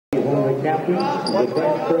He's one of the captains of the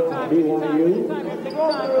transfer from BYU. They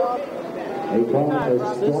call him the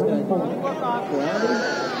Storm Pony.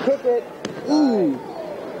 Kick it. Ooh.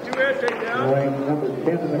 Wearing number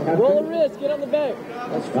 10 in the country. Roll the wrist. Get on the back.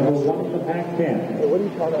 Number 1 in the Pac-10. Hey, what do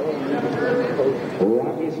you call that one?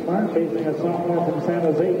 Rocky Smart facing a sophomore from San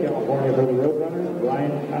Jose, California for the Roadrunners,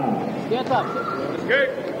 Brian Cobb. Get up. Okay.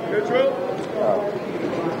 Good drill.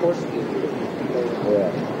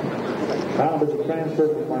 Yeah. Cobb is a transfer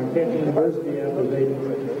from Marquette University after they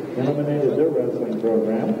eliminated their wrestling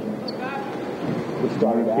program.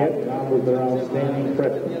 Marquette, Cobb was their outstanding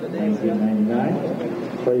freshman in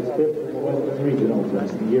 1999. Placed 5th in the Western Regionals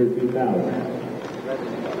in the year 2000.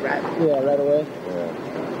 Yeah, right away. Yeah.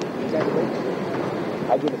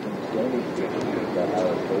 I get it from the standing.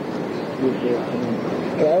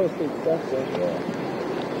 I always think stuff, so. Yeah.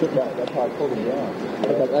 That's how I pulled him down. I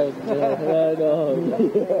know.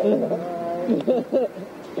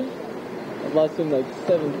 I've lost him like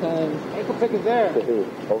 7 times. Ankle pick is there. Okay.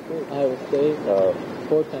 Iowa State.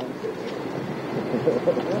 4 times.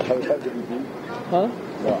 How many times did you beat? Huh?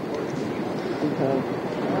 No. 2 times.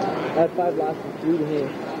 I had 5 losses, 3 to him.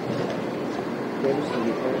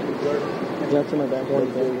 That's in my back.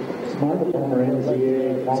 Smart, former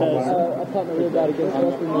NCAA qualifier. I caught my rib out against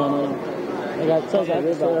Western. No. I got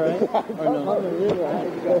rib out, right? Or no? I caught my rib out.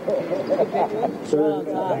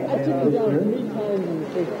 I took him down 3 times in the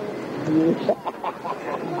 6 years.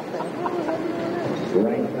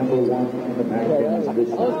 Ranked number 1 in the Pac-10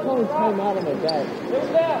 position. I was calling time out on my back. Look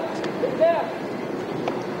that!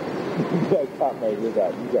 I caught my rib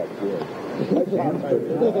out. You got good.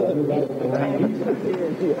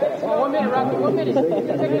 1 minute, Rocky. 1 minute.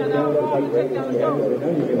 Take it down.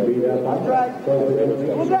 That's right.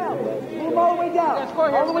 Pull down. Pull them all the way down.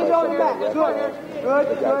 All the way down and back. Good. You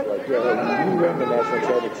run the national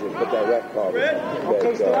championship, but that rep called it.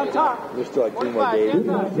 Okay, stay on top. There's still like 3 more days.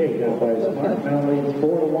 Take that by Smart. Now leads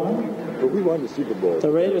 4-1. But we won the Super Bowl. The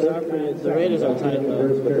Raiders are tight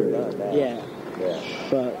though. Yeah.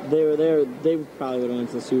 But they probably would have went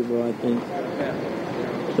to the Super Bowl, I think.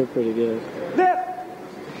 They're pretty good. Zip.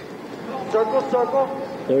 Circle.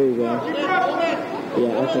 There you go.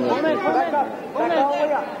 Yeah, I think that's Back up. Back all the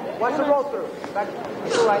way up. Watch the roll through. Back to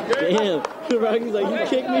the right. Damn. Rocky's like, you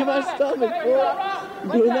kicked me in my stomach, boy.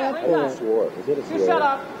 Doing that for? Shut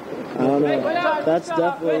up. I don't know. That's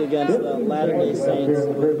definitely against the Latter-day Saints.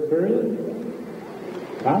 First period.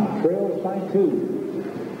 Tom trails by 2.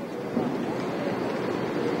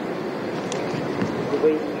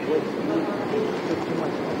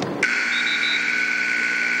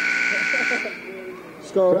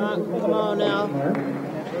 Score Rock, come on now.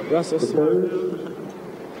 Russell Smart.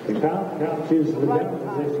 The count chooses the down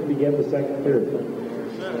position to begin the second period.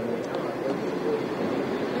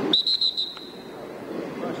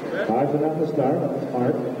 Caution on the start,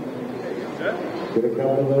 Smart. Get a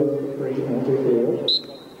couple of those free, no big deal.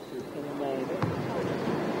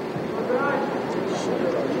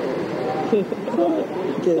 Okay,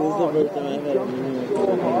 this is the first time I've had a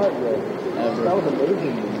That was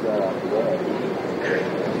amazing when you got out of there.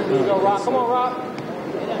 Here you go, Rock. Come on, Rock.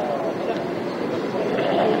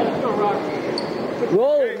 Go, Rock.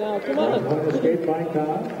 Roll it now, come on. One escape by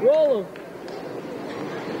Cobb. Roll him.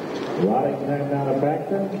 Rotting time down a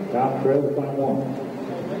factor. Cobb trails by 1.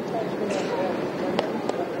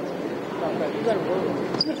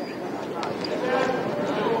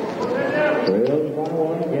 Trails by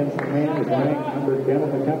 1 against the man who's ranked number 10 in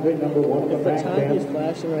the country, number 1 in the If the time Pac-10. is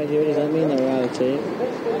flashing right here, does that mean they're out of tape? I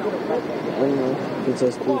don't know. It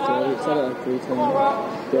says 3:30. It said it like 3:20.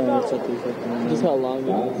 Yeah, it said 3:50. Just how long it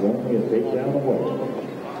Cobb's is. only a takedown away.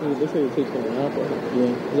 Dude, this is a tape coming up. Yeah.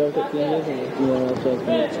 Is that what the team is? Yeah, that's what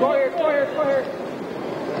it's Score here.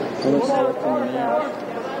 How much is that coming out?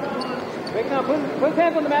 Break now. Put his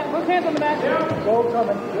hands on the mat. Goal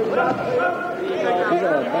coming. Good job. He's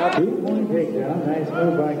all about 2-point takedown. Nice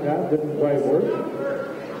move by Cobb. Didn't quite work.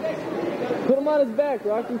 Put him on his back,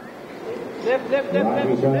 Rocky. Zip.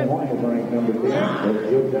 Rocky John White is ranked number 10. That's a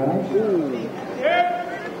good job.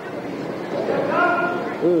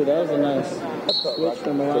 Ooh, that was a nice switch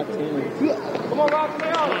from a lot team. Come on, Rock.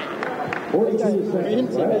 Stay on. 42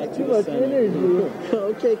 seconds left. Too much energy.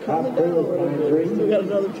 Okay, calm it down a little bit. Still got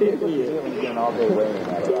another period. Getting all day waiting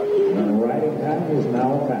at it. And the riding time is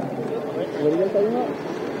now a factor. What are you guys talking about?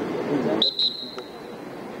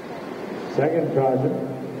 Second caution.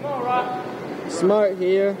 Come on, Rock. Smart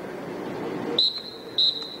here.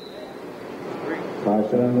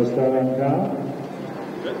 Caution on the start on Cobb.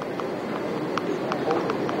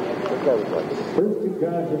 First 2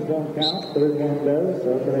 cautions don't count. Third one does, so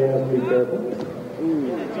everybody has to be careful.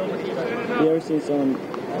 You ever seen someone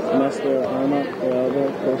messed their arm up, their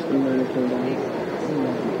elbow, freshman when it came down.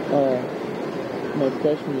 My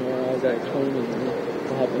freshman year, I was at training, and it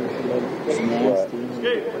happened to somebody. It's nasty.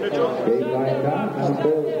 Dave Ryan Cobb, now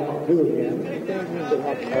Bill two again.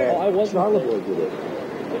 I was Charlotte did it.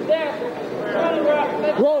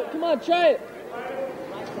 Roll it. Come on, try it.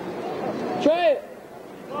 Try it.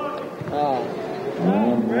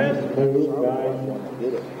 Nice move by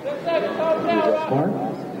Smart.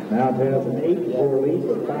 Now has an 8-4 lead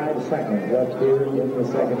with 5 seconds left here in the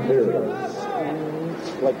second period.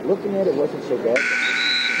 Like, looking at it wasn't so bad.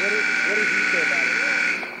 What did you say about it?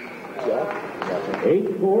 Jeff?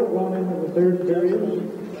 8-4 going into the third period.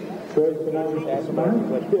 Choice announced by Smart.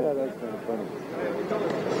 Yeah, that's kind of funny.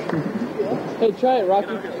 Hey, try it,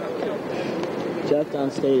 Rocky. Jeff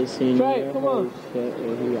downstate is senior. Try it, come on. Shit,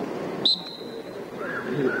 where he got?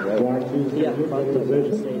 Washington Yeah, in fucked up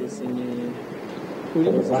position. downstate is senior. For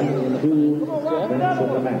the final 2 minutes of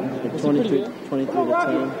the match. 23 to 10. That's pretty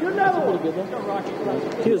good,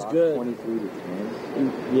 though. He was good. 23 to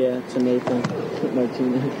 10. Yeah, to Nathan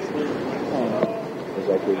Martinez. Was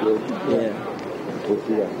that good? Yeah. What's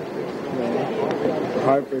he at?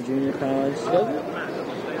 Hartford Junior College.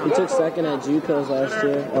 He took second at JUCOs last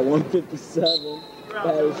year at 157.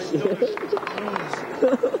 Bad as shit.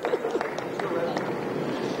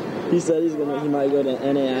 He said he might go to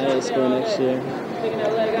NAIA school next year.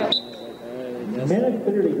 Minute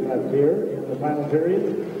 30 left here in the final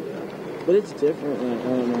period. But it's different. Like, I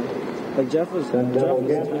don't know. Like Jeff was Then double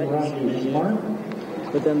gapping Rocky Smart.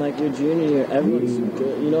 but then like your junior year, everyone's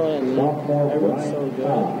good. You know what I mean? Sophomore Everyone's so Brian good.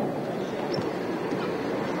 Cobb.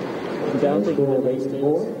 I don't think Score the of Bay State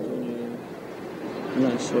 84. is junior year. I'm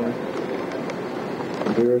not sure.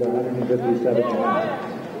 Here at 157 left.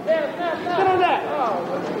 Sit on that.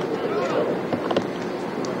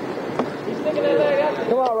 He's sticking that leg out.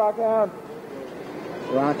 Come on, Rockhound.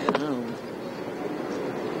 Rockhound.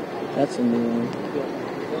 That's a new one.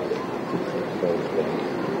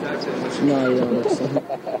 No, you don't look so.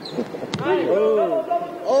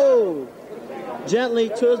 Oh! Gently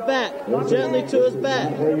to his back. Gently to his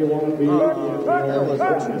back. Where you want to be. That was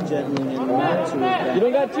too gently and not to his back. You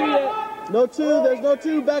don't got 2 yet. No 2. There's no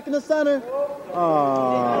 2. Back in the center.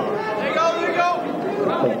 Oh. There you go, there you go.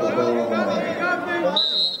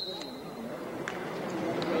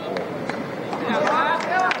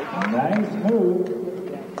 Nice move.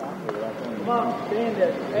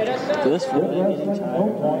 This Good one. wrestling, no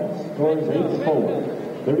points. Score is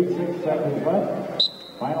 8-4. 36 seconds left.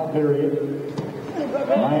 Final period.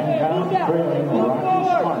 Ryan Cobb trailing Rocky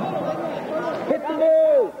Smart. Hit the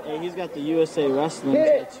move. Hey, he's got the USA Wrestling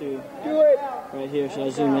tattoo Do it. right here. Should I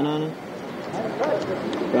zoom in on it?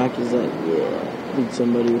 Rocky's like, yeah. Need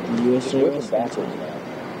somebody with the USA Wrestling tattoo.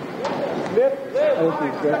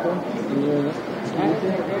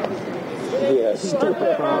 Yes.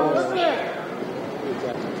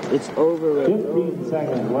 It's over with. 15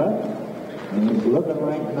 seconds left. And it's looking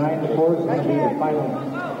like 9-4 is going to be the final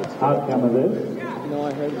outcome of this. No,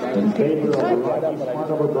 I heard about it. In favor of the Rocky Smart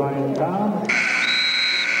over Brian Cobb.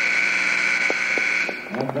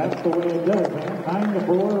 And that's the way it does, man.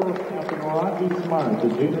 9-4 after Rocky Smart, the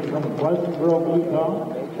junior from Pleasant Grove,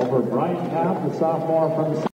 Utah, over Brian Cobb, the sophomore from